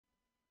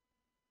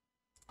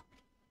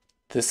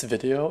This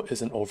video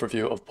is an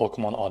overview of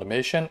Pokemon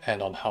automation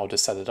and on how to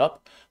set it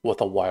up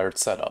with a wired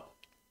setup.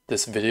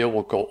 This video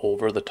will go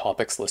over the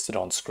topics listed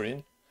on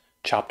screen.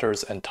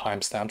 Chapters and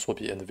timestamps will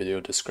be in the video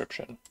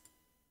description.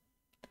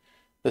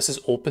 This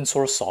is open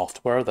source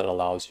software that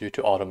allows you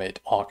to automate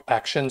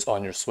actions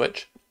on your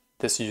Switch.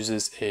 This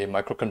uses a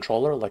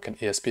microcontroller like an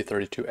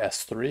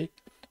ESP32-S3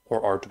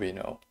 or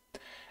Arduino,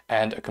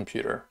 and a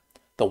computer.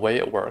 The way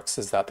it works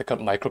is that the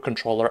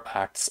microcontroller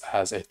acts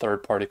as a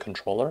third-party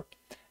controller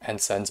and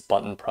sends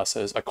button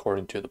presses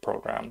according to the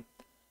program.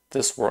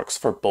 This works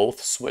for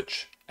both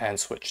Switch and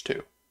Switch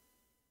 2.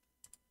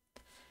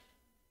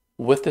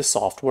 With this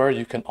software,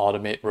 you can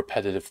automate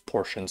repetitive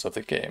portions of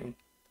the game.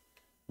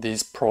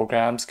 These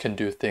programs can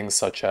do things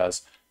such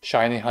as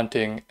shiny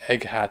hunting,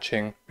 egg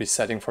hatching,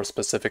 resetting for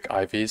specific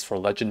IVs for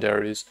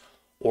legendaries,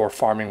 or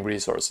farming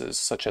resources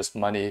such as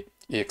money,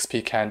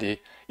 EXP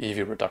candy,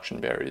 EV reduction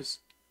berries.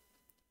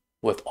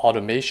 With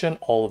automation,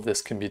 all of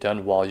this can be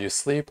done while you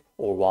sleep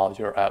or while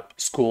you're at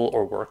school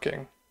or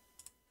working.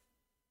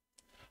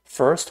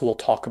 First, we'll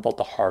talk about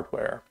the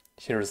hardware.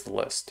 Here's the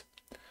list.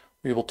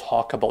 We will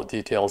talk about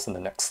details in the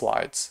next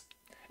slides.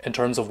 In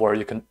terms of where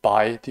you can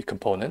buy the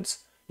components,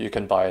 you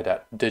can buy it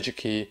at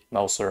DigiKey,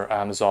 Mouser,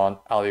 Amazon,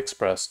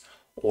 AliExpress,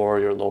 or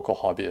your local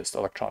hobbyist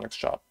electronics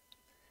shop.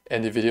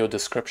 In the video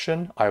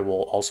description, I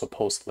will also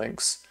post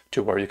links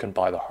to where you can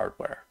buy the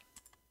hardware.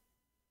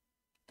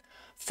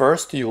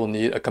 First, you will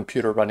need a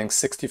computer running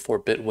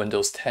 64-bit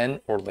Windows 10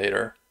 or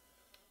later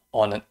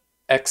on an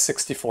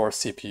x64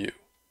 CPU.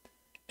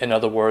 In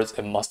other words,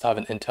 it must have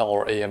an Intel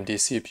or AMD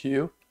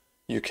CPU.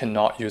 You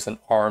cannot use an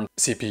ARM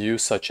CPU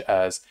such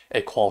as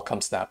a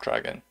Qualcomm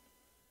Snapdragon.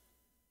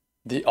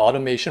 The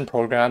automation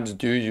programs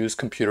do use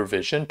computer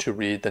vision to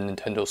read the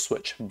Nintendo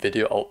Switch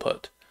video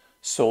output,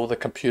 so the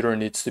computer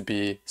needs to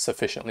be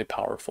sufficiently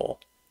powerful.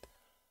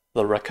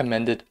 The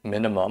recommended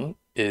minimum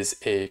is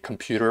a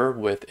computer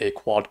with a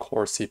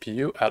quad-core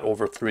CPU at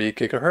over 3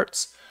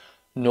 GHz,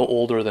 no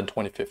older than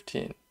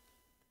 2015.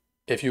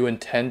 If you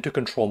intend to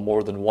control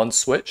more than one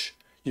Switch,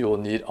 you will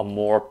need a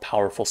more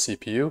powerful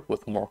CPU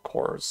with more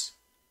cores.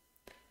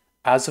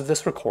 As of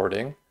this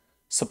recording,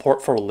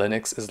 support for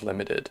Linux is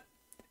limited.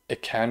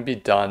 It can be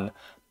done,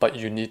 but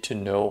you need to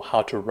know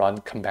how to run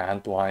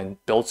command line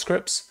build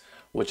scripts,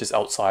 which is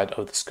outside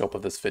of the scope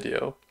of this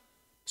video.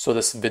 So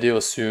this video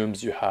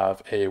assumes you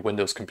have a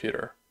Windows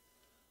computer.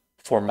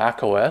 For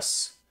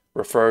macOS,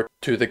 refer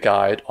to the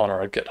guide on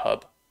our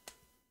GitHub.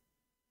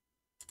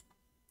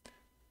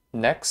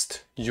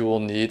 Next, you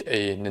will need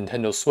a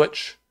Nintendo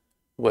Switch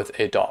with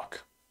a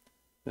dock.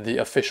 The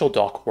official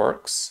dock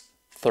works.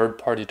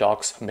 Third-party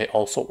docks may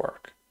also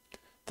work.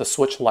 The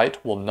Switch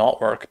Lite will not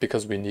work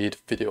because we need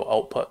video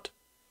output.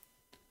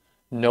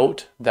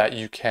 Note that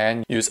you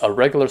can use a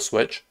regular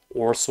Switch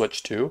or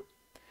Switch 2.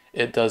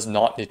 It does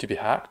not need to be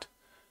hacked.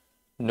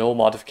 No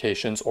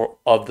modifications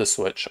of the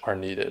Switch are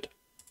needed.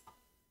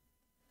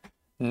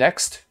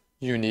 Next,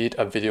 you need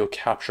a video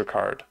capture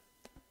card.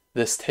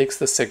 This takes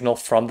the signal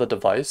from the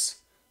device,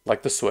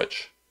 like the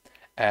Switch,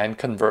 and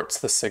converts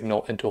the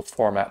signal into a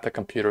format the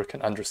computer can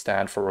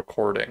understand for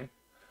recording.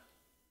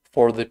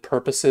 For the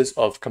purposes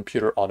of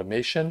computer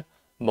automation,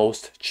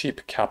 most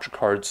cheap capture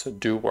cards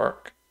do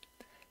work.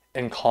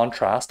 In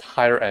contrast,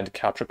 higher-end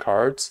capture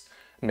cards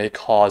may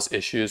cause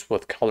issues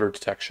with color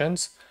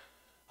detections,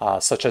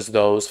 such as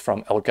those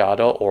from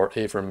Elgato or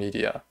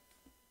AverMedia.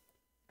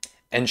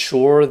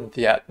 Ensure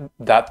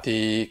that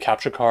the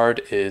capture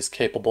card is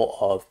capable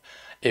of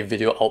a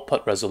video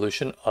output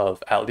resolution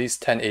of at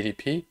least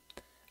 1080p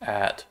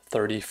at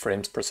 30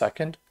 frames per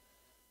second,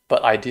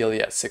 but ideally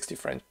at 60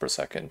 frames per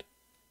second.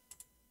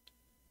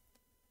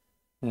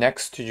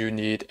 Next, you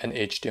need an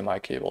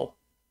HDMI cable.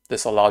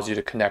 This allows you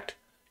to connect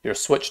your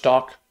Switch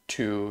dock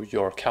to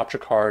your capture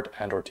card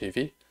and/or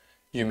TV.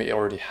 You may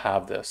already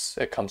have this.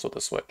 It comes with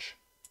a Switch.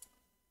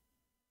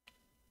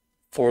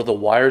 For the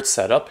wired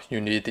setup, you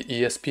need the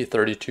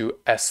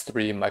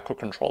ESP32-S3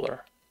 microcontroller.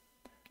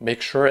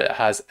 Make sure it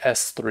has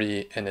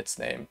S3 in its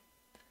name.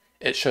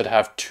 It should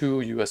have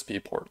 2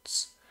 USB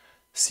ports.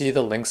 See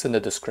the links in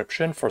the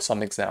description for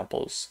some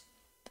examples.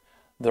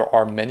 There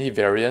are many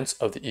variants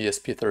of the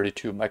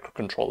ESP32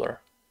 microcontroller.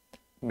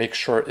 Make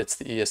sure it's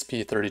the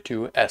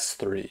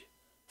ESP32-S3.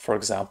 For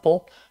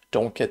example,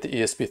 don't get the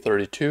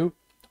ESP32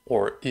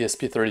 or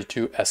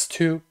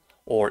ESP32-S2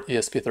 or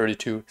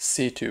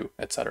ESP32-C2,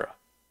 etc.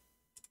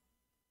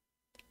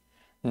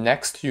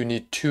 Next, you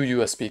need 2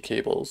 USB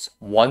cables,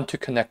 one to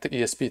connect the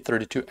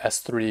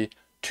ESP32-S3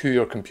 to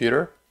your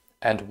computer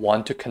and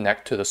one to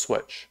connect to the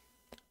Switch.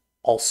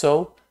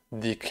 Also,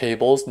 the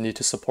cables need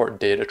to support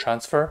data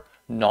transfer,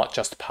 not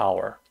just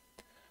power.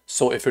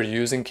 So if you're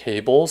using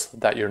cables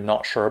that you're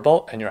not sure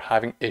about and you're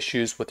having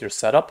issues with your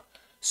setup,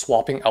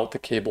 swapping out the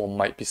cable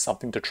might be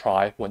something to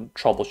try when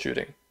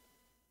troubleshooting.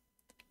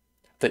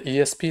 The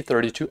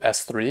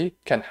ESP32-S3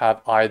 can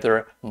have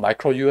either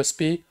micro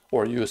USB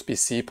or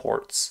USB-C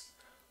ports.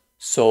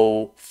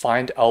 So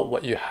find out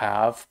what you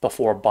have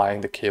before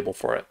buying the cable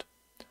for it.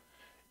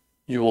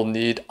 You will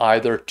need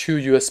either 2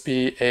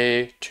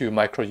 USB-A to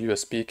micro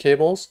USB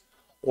cables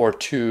or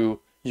two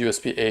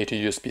USB-A to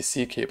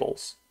USB-C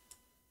cables.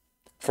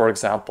 For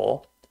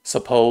example,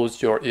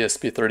 suppose your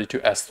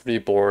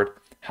ESP32-S3 board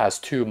has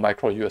two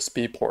micro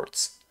USB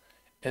ports.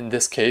 In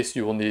this case,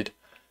 you will need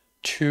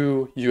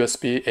two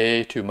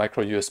USB-A to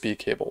micro USB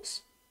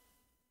cables.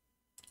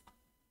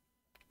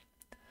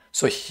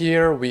 So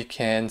here we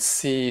can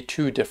see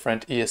two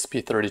different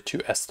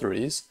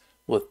ESP32-S3s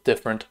with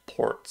different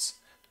ports.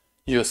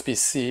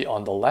 USB-C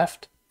on the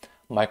left,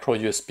 micro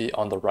USB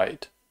on the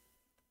right.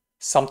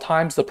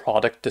 Sometimes the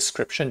product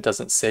description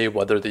doesn't say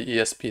whether the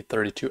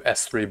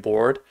ESP32-S3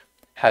 board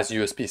has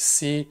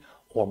USB-C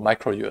or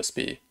micro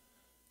USB,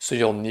 so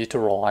you'll need to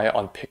rely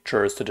on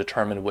pictures to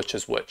determine which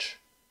is which.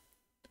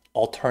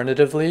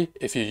 Alternatively,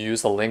 if you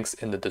use the links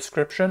in the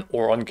description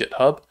or on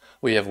GitHub,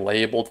 we have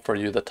labeled for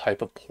you the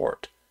type of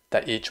port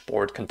that each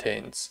board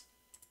contains.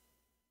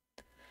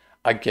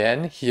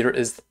 Again, here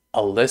is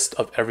a list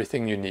of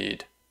everything you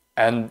need,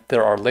 and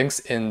there are links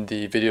in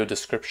the video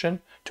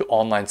description to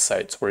online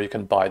sites where you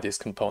can buy these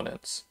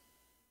components.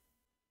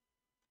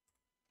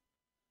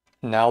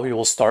 Now we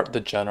will start the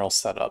general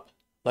setup.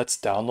 Let's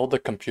download the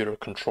computer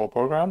control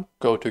program.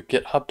 Go to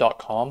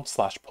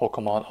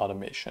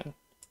github.com/PokemonAutomation.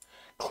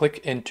 Click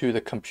into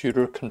the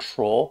computer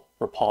control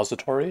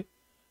repository,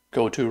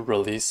 go to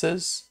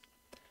releases,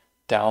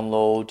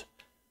 download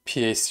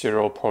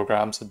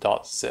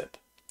pa0programs.zip.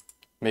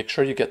 Make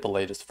sure you get the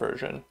latest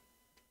version.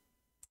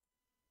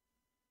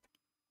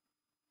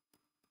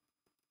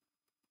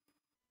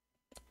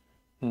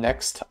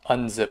 Next,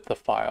 unzip the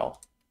file.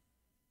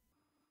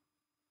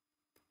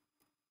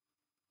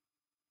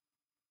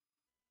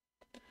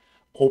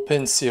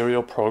 Open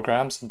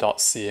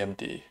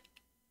serialprograms.cmd.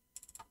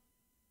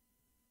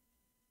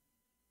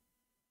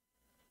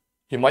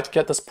 You might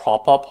get this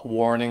pop-up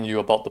warning you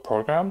about the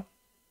program.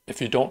 If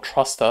you don't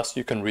trust us,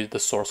 you can read the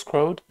source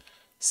code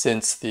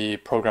since the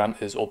program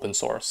is open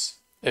source.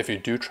 If you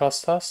do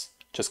trust us,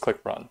 just click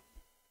run.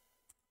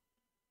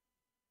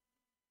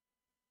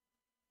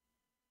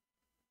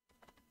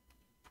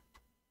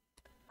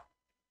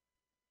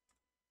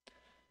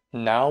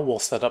 Now we'll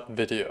set up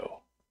video.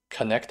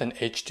 Connect an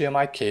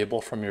HDMI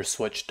cable from your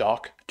switch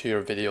dock to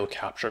your video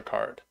capture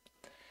card,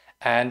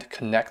 and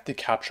connect the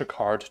capture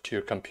card to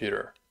your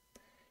computer.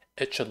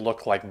 It should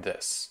look like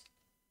this.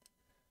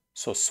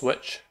 So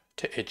switch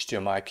to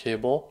HDMI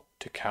cable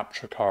to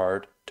capture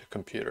card to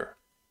computer.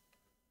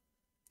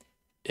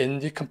 In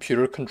the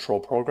computer control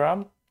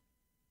program,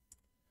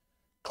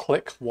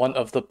 click one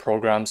of the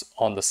programs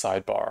on the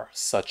sidebar,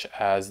 such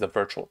as the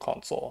virtual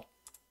console.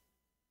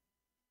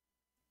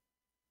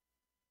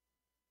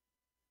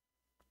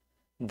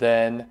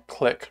 Then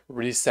click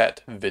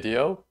Reset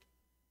Video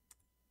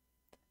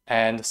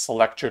and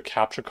select your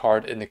capture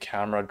card in the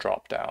camera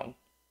dropdown.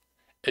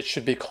 It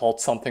should be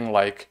called something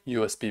like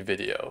USB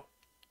video.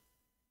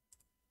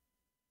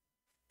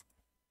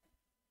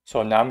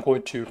 So now I'm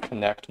going to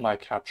connect my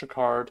capture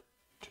card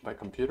to my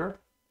computer.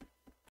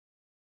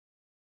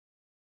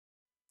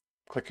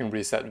 Clicking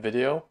Reset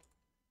Video.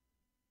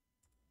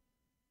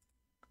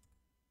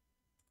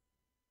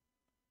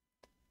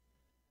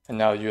 And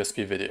now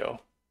USB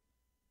video.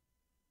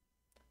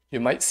 You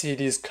might see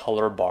these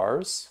color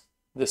bars.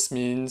 This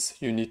means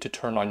you need to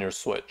turn on your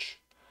switch.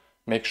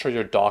 Make sure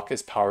your dock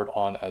is powered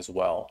on as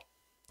well.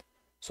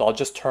 So I'll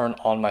just turn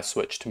on my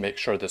switch to make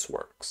sure this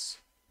works.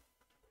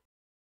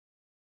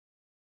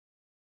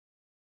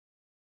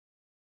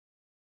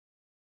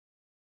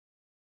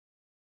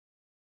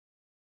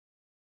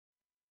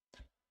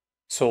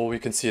 So we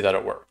can see that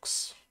it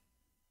works.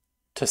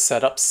 To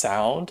set up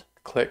sound,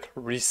 click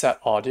Reset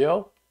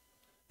Audio,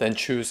 then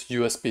choose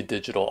USB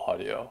Digital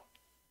Audio.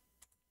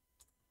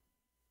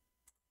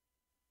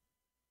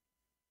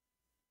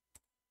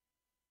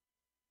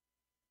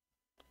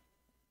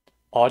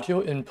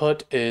 Audio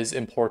input is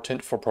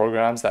important for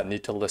programs that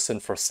need to listen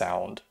for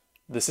sound.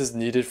 This is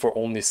needed for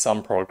only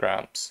some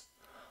programs.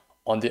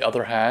 On the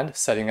other hand,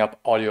 setting up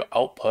audio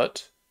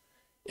output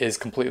is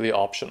completely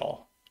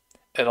optional.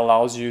 It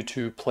allows you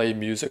to play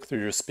music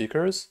through your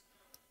speakers,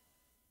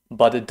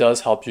 but it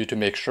does help you to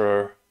make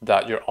sure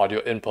that your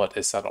audio input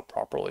is set up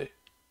properly.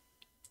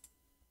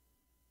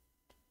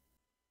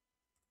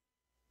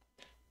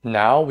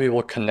 Now we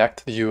will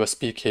connect the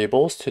USB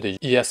cables to the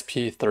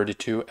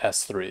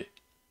ESP32-S3.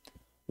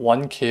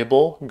 One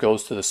cable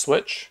goes to the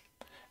switch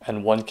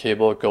and one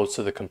cable goes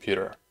to the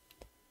computer.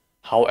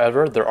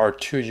 However, there are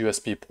two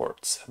USB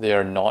ports. They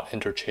are not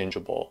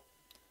interchangeable.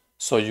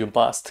 So you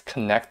must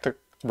connect the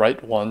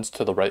right ones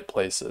to the right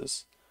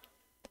places.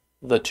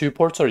 The two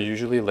ports are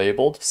usually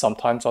labeled,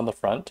 sometimes on the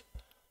front,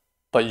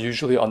 but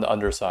usually on the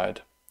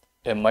underside.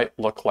 It might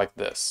look like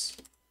this.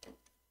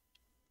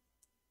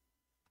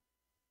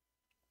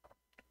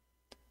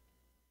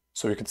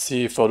 So you can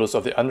see photos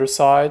of the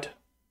underside.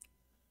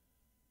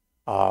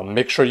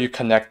 Make sure you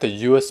connect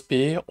the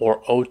USB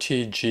or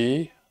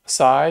OTG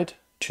side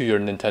to your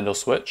Nintendo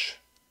Switch,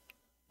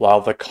 while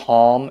the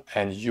COM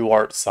and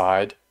UART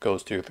side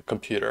goes to the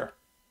computer.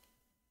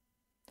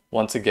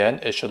 Once again,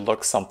 it should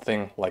look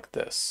something like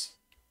this.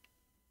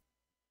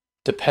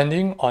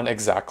 Depending on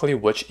exactly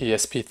which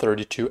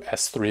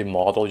ESP32-S3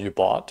 model you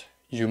bought,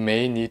 you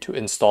may need to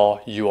install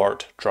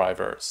UART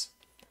drivers.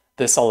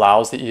 This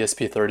allows the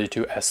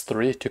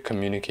ESP32-S3 to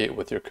communicate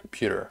with your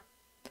computer.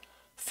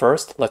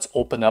 First, let's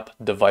open up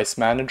Device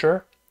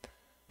Manager.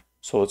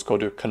 So let's go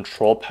to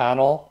Control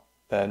Panel,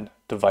 then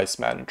Device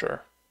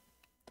Manager.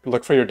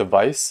 Look for your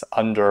device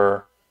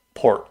under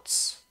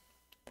Ports.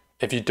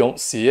 If you don't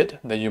see it,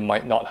 then you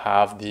might not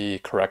have the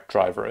correct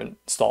driver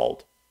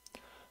installed.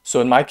 So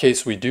in my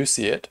case, we do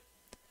see it.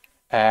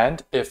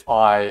 And if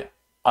I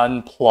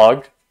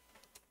unplug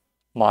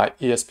my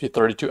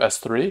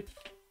ESP32-S3,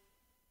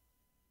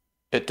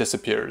 it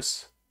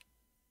disappears.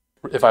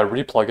 If I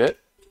replug it,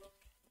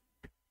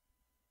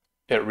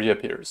 it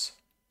reappears.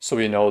 So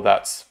we know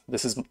that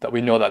this is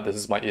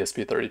my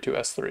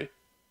ESP32-S3.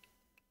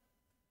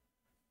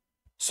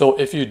 So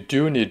if you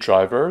do need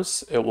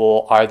drivers, it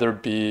will either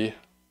be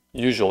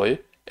usually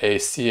a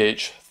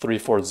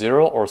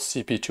CH340 or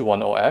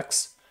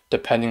CP210X,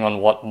 depending on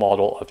what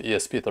model of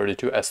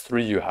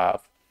ESP32-S3 you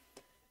have.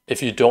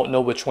 If you don't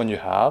know which one you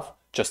have,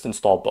 just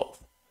install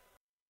both.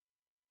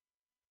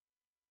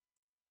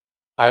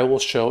 I will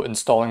show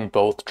installing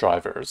both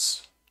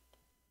drivers.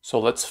 So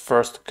let's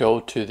first go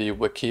to the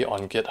wiki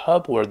on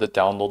GitHub where the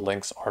download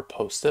links are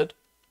posted.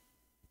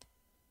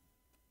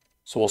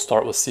 So we'll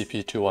start with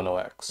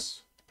CP210X.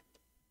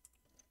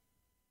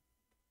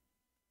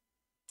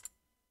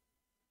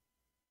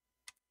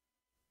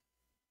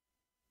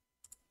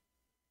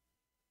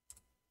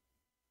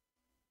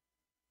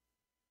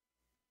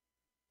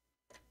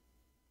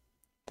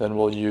 Then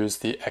we'll use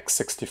the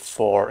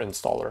x64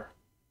 installer.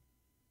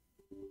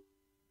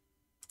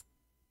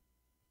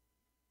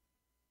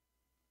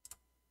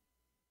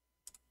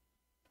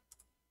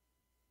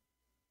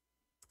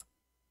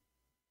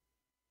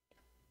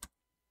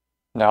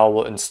 Now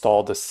we'll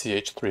install the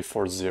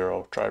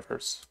CH340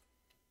 drivers.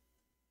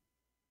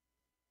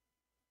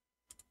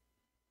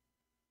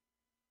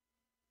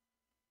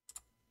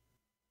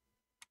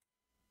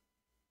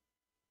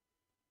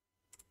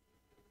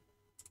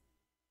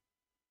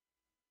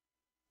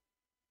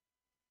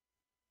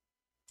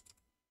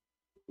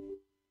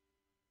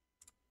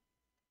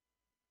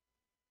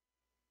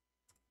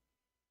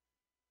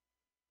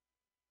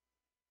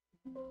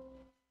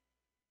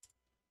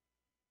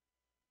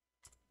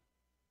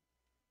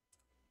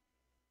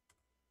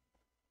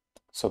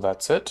 So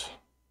that's it.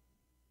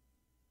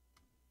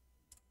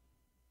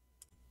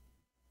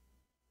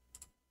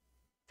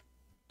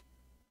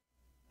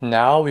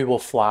 Now we will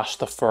flash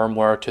the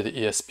firmware to the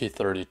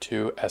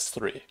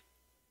ESP32-S3.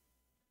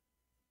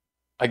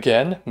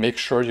 Again, make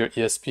sure your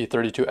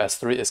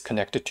ESP32-S3 is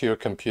connected to your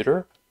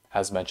computer,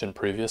 as mentioned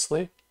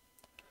previously.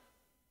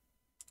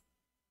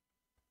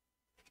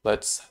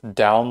 Let's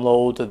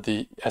download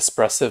the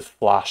Espressif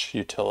Flash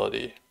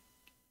utility.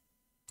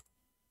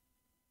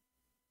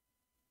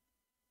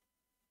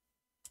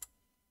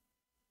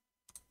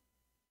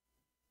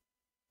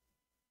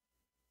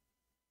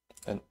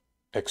 And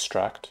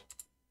extract.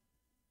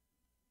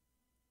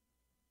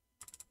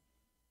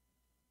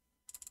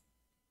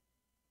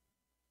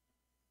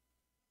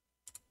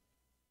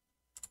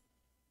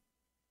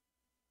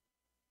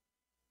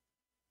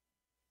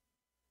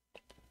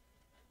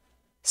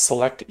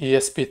 Select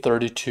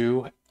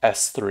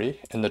ESP32-S3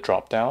 in the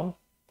dropdown.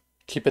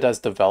 Keep it as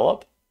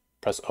develop.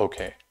 Press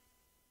OK.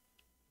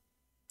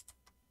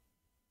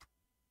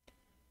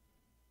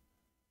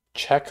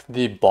 Check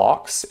the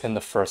box in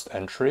the first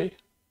entry.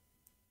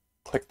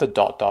 Click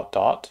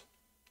the ...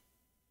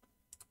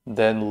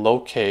 Then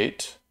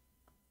locate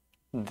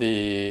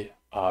the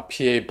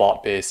PA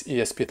bot base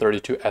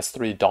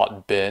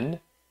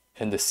ESP32S3.bin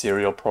in the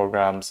serial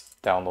programs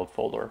download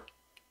folder.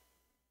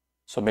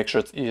 So make sure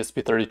it's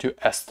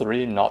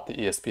ESP32S3, not the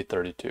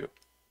ESP32.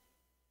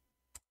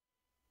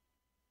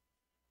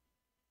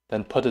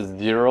 Then put a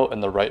 0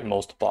 in the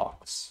rightmost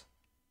box.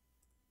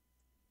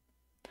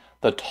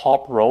 The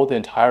top row, the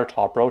entire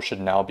top row,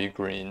 should now be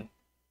green.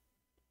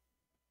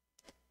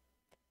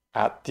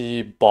 At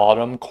the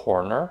bottom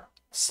corner,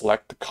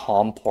 select the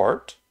COM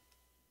port.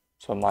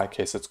 So in my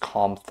case, it's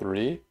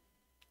COM3.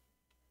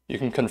 You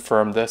can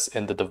confirm this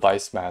in the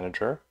device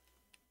manager.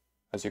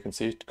 As you can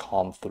see,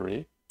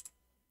 COM3.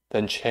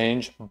 Then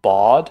change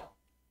baud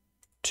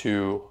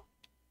to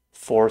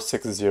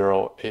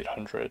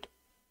 460800.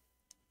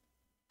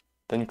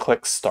 Then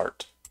click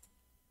Start.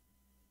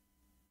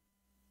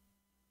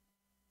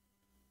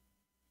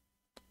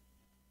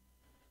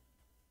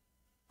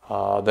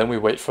 Then we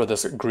wait for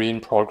this green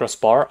progress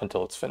bar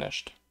until it's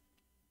finished.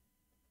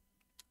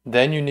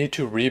 Then you need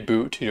to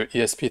reboot your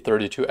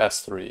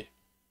ESP32-S3.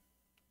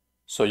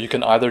 So you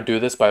can either do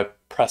this by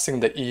pressing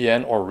the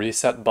EN or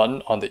reset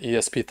button on the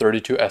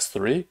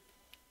ESP32-S3,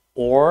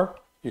 or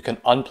you can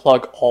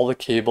unplug all the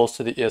cables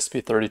to the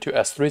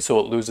ESP32-S3 so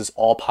it loses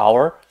all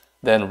power,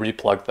 then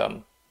replug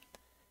them.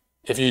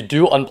 If you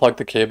do unplug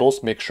the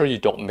cables, make sure you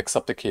don't mix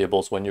up the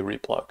cables when you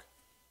replug.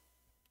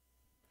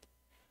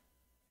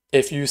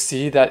 If you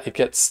see that it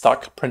gets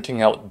stuck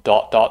printing out ...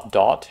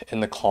 in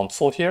the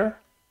console here,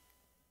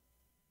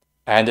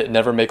 and it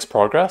never makes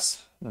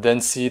progress,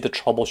 then see the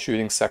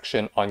troubleshooting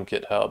section on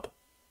GitHub.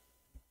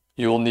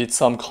 You will need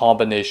some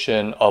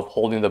combination of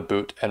holding the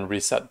boot and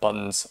reset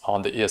buttons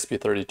on the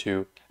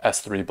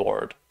ESP32-S3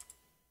 board.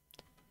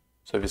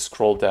 So if you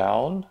scroll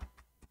down,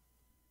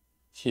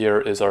 here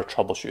is our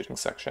troubleshooting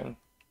section.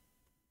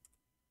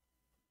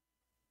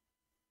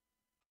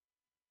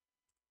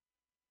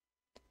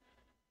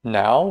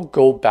 Now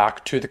go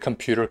back to the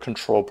computer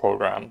control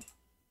program.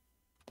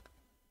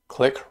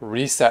 Click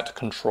Reset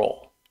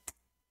Control.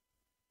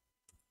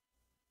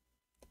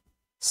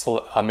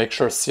 So, make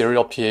sure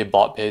Serial PA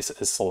Bot Base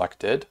is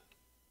selected.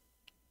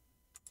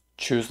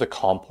 Choose the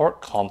COM port,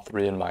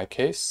 COM3 in my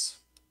case,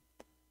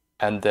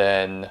 and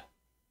then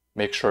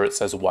make sure it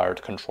says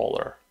Wired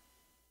Controller.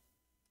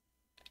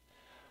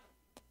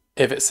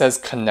 If it says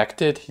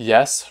Connected,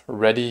 yes,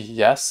 Ready,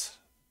 yes,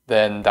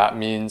 then that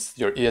means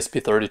your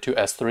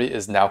ESP32-S3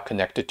 is now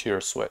connected to your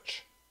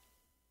switch.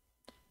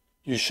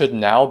 You should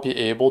now be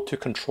able to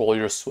control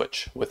your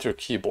switch with your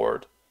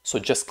keyboard. So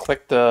just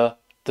click the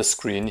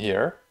screen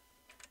here,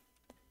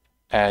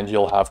 and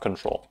you'll have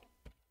control.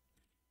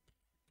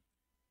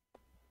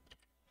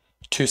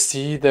 To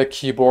see the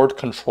keyboard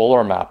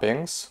controller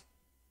mappings,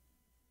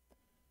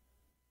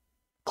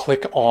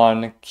 click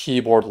on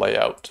Keyboard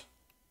Layout.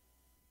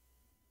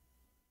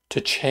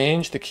 To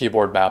change the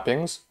keyboard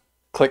mappings,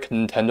 click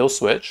Nintendo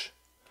Switch,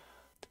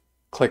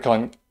 click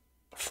on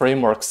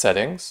Framework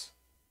Settings,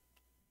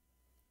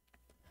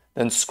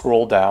 then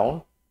scroll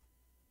down,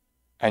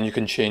 and you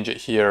can change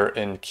it here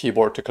in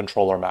Keyboard to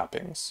Controller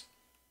Mappings.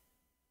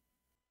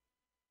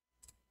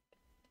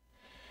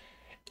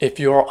 If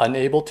you are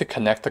unable to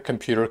connect the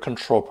computer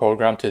control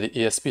program to the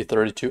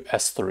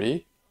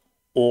ESP32-S3,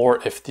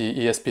 or if the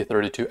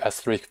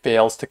ESP32-S3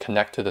 fails to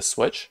connect to the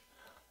switch,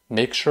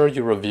 make sure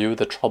you review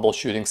the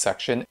troubleshooting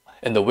section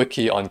in the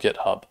wiki on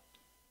GitHub.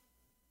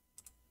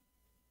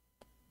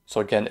 So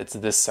again, it's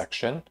this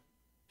section.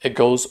 It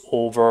goes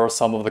over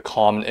some of the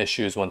common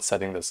issues when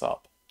setting this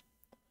up.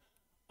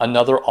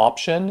 Another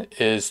option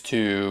is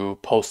to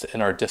post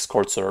in our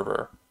Discord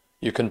server.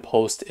 You can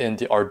post in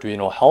the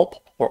Arduino help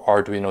or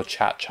Arduino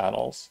chat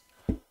channels.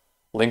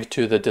 Link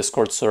to the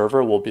Discord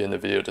server will be in the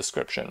video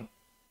description.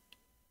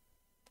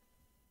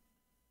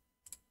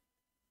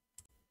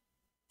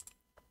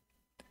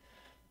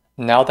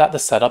 Now that the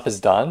setup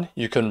is done,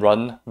 you can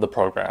run the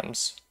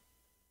programs.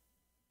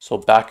 So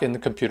back in the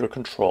computer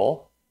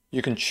control,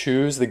 you can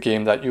choose the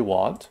game that you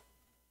want.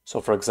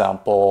 So for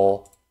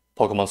example,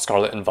 Pokemon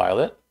Scarlet and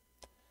Violet.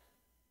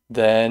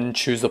 Then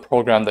choose the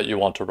program that you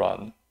want to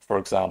run. For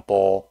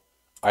example,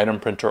 Item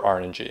Printer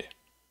RNG.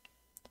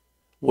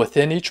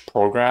 Within each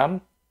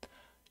program,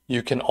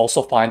 you can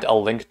also find a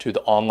link to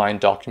the online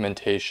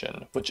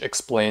documentation, which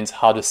explains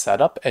how to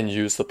set up and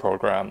use the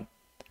program.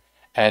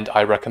 And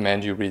I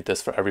recommend you read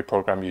this for every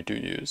program you do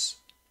use.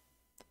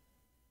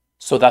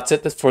 So that's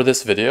it for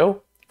this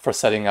video for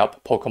setting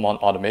up Pokemon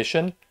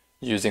automation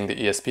using the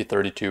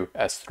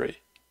ESP32-S3.